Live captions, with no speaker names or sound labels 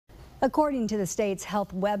According to the state's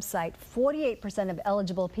health website, 48% of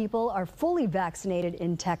eligible people are fully vaccinated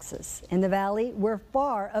in Texas. In the Valley, we're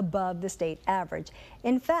far above the state average.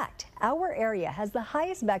 In fact, our area has the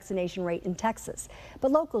highest vaccination rate in Texas. But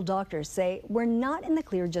local doctors say we're not in the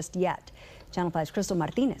clear just yet. Channel 5's Crystal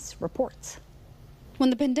Martinez reports. When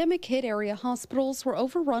the pandemic hit, area hospitals were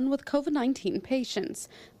overrun with COVID-19 patients.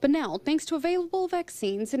 But now, thanks to available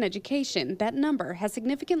vaccines and education, that number has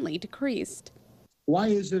significantly decreased. Why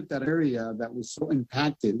is it that area that was so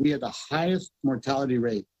impacted, we had the highest mortality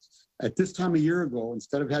rate? At this time a year ago,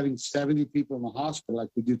 instead of having 70 people in the hospital like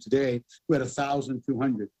we do today, we had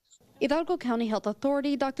 1,200. Hidalgo County Health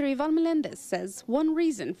Authority Dr. Ivan Melendez says one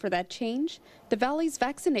reason for that change, the valley's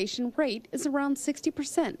vaccination rate is around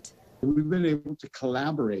 60%. We've been able to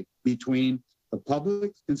collaborate between the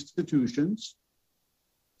public institutions,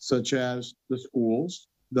 such as the schools,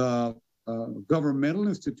 the governmental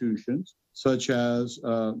institutions, such as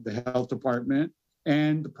the health department,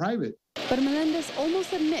 and the private. But Melendez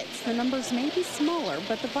almost admits the numbers may be smaller,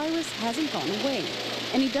 but the virus hasn't gone away.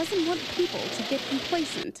 And he doesn't want people to get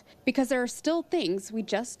complacent because there are still things we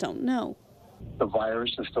just don't know. The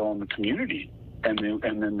virus is still in the community. And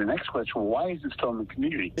then the next question, why is it still in the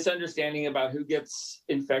community? Misunderstanding about who gets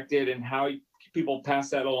infected and how people pass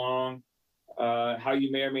that along, how you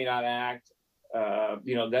may or may not act.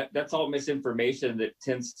 That's all misinformation that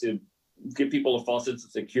tends to give people a false sense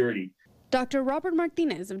of security. Dr. Robert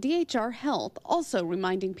Martinez of DHR Health also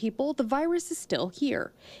reminding people the virus is still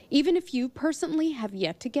here, even if you personally have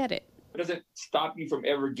yet to get it. It doesn't stop you from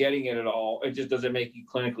ever getting it at all. It just doesn't make you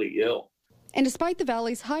clinically ill. And despite the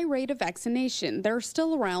valley's high rate of vaccination, there are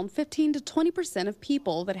still around 15 to 20% of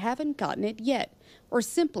people that haven't gotten it yet or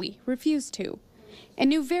simply refuse to. And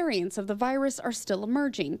new variants of the virus are still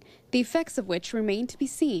emerging, the effects of which remain to be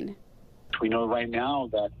seen. We know right now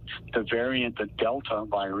that the variant, the Delta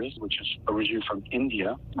virus, which is originally from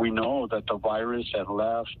India, we know that the virus that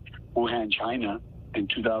left Wuhan, China in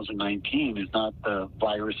 2019 is not the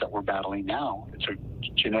virus that we're battling now. It's a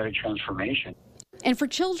genetic transformation. And for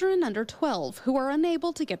children under 12 who are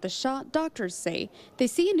unable to get the shot, doctors say they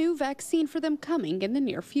see a new vaccine for them coming in the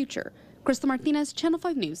near future. Crystal Martinez, Channel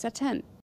 5 News at 10.